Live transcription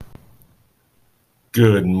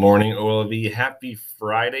Good morning, OLV. Happy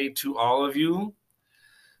Friday to all of you.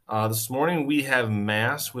 This morning we have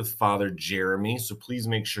Mass with Father Jeremy, so please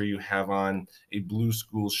make sure you have on a blue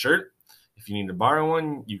school shirt. If you need to borrow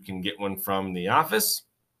one, you can get one from the office.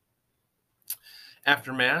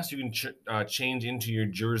 After Mass, you can change into your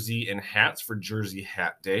jersey and hats for Jersey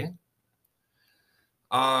Hat Day.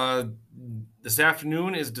 This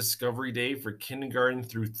afternoon is Discovery Day for kindergarten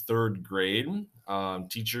through third grade.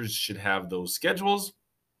 Teachers should have those schedules.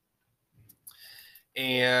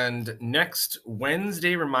 And next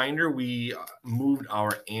Wednesday, reminder, we moved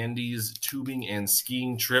our Andes tubing and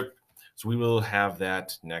skiing trip. So we will have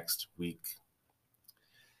that next week.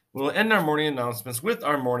 We'll end our morning announcements with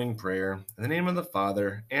our morning prayer. In the name of the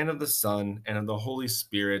Father, and of the Son, and of the Holy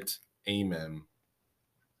Spirit. Amen.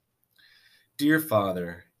 Dear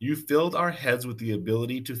Father, you filled our heads with the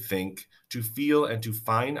ability to think, to feel, and to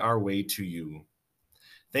find our way to you.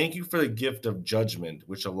 Thank you for the gift of judgment,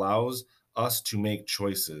 which allows us to make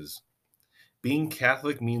choices. Being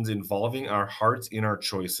Catholic means involving our hearts in our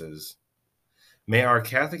choices. May our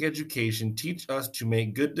Catholic education teach us to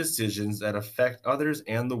make good decisions that affect others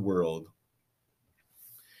and the world.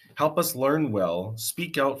 Help us learn well,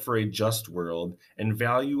 speak out for a just world, and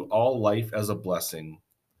value all life as a blessing.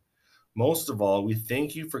 Most of all, we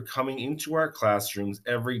thank you for coming into our classrooms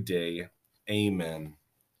every day. Amen.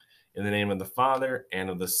 In the name of the Father, and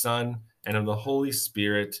of the Son, and of the Holy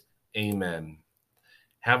Spirit. Amen.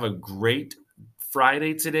 Have a great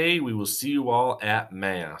Friday today. We will see you all at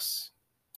Mass.